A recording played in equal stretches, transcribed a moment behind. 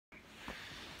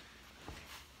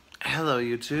Hello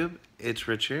YouTube, it's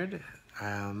Richard.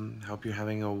 Hope you're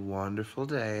having a wonderful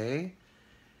day.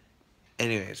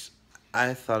 Anyways,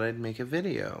 I thought I'd make a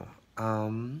video.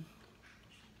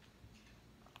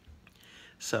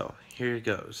 So here it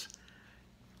goes.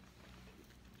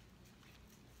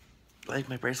 Like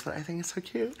my bracelet, I think it's so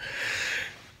cute.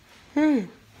 I'm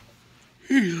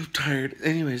tired.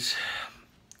 Anyways,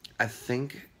 I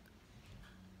think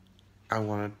I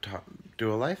want to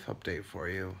do a life update for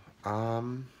you.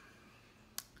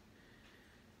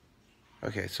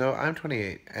 Okay, so I'm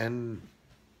 28, and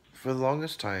for the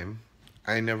longest time,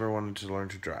 I never wanted to learn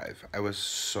to drive. I was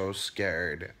so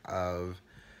scared of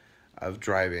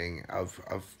driving, of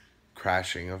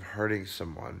crashing, of hurting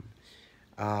someone,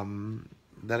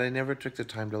 that I never took the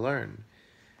time to learn.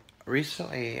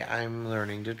 Recently, I'm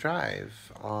learning to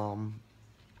drive, and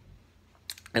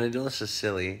I know this is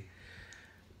silly,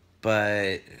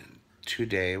 but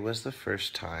today was the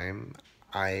first time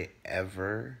I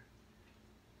ever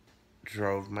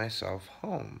drove myself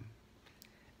home.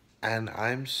 And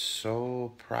I'm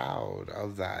so proud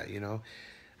of that, you know.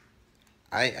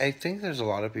 I think there's a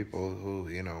lot of people who,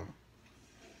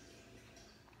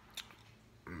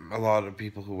 a lot of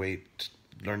people who wait to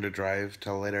learn to drive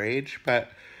till a later age,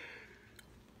 but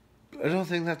I don't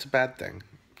think that's a bad thing.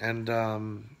 And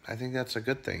I think that's a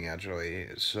good thing, actually.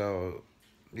 So,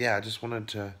 yeah, I just wanted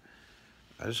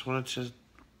to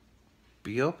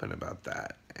be open about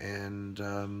that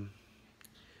and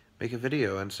make a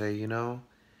video and say,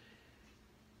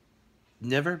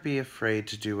 never be afraid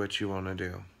to do what you want to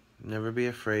do. Never be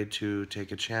afraid to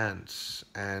take a chance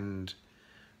and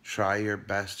try your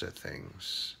best at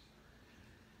things.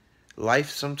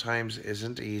 Life sometimes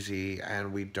isn't easy,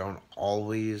 and we don't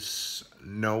always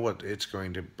know what it's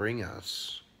going to bring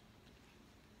us.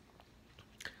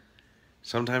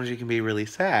 Sometimes you can be really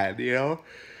sad,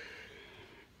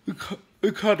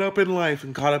 We're caught up in life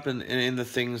and caught up in the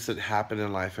things that happen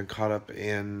in life and caught up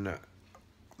in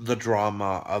the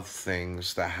drama of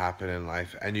things that happen in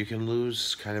life, and you can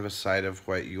lose kind of a sight of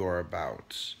what you're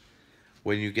about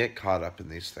when you get caught up in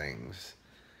these things.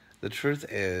 The truth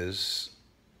is,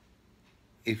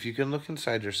 if you can look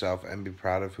inside yourself and be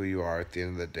proud of who you are at the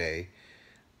end of the day,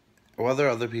 whether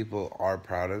other people are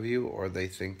proud of you or they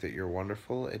think that you're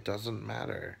wonderful, it doesn't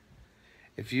matter.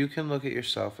 If you can look at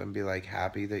yourself and be like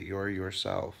happy that you're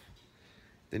yourself,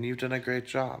 then you've done a great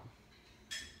job.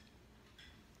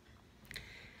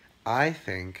 I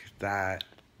think that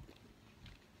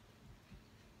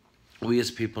we as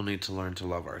people need to learn to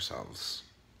love ourselves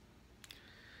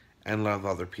and love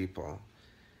other people.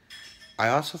 I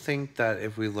also think that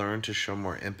if we learn to show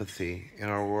more empathy in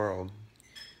our world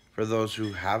for those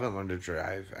who haven't learned to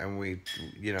drive, and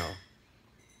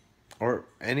or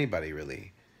anybody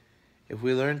really, if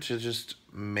we learn to just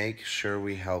make sure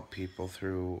we help people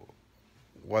through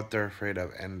what they're afraid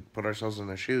of and put ourselves in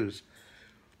their shoes,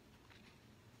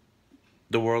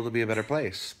 the world will be a better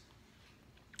place.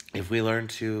 If we learn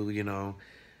to,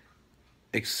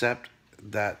 accept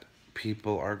that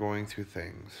people are going through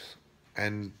things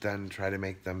and then try to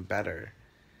make them better,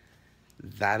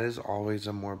 that is always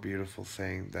a more beautiful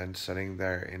thing than sitting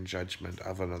there in judgment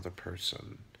of another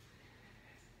person.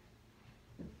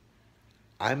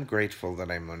 I'm grateful that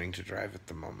I'm learning to drive at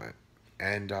the moment.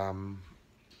 And,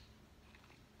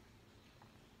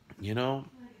 you know,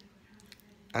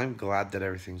 I'm glad that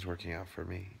everything's working out for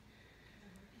me.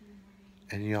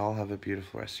 And you all have a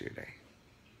beautiful rest of your day.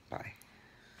 Bye.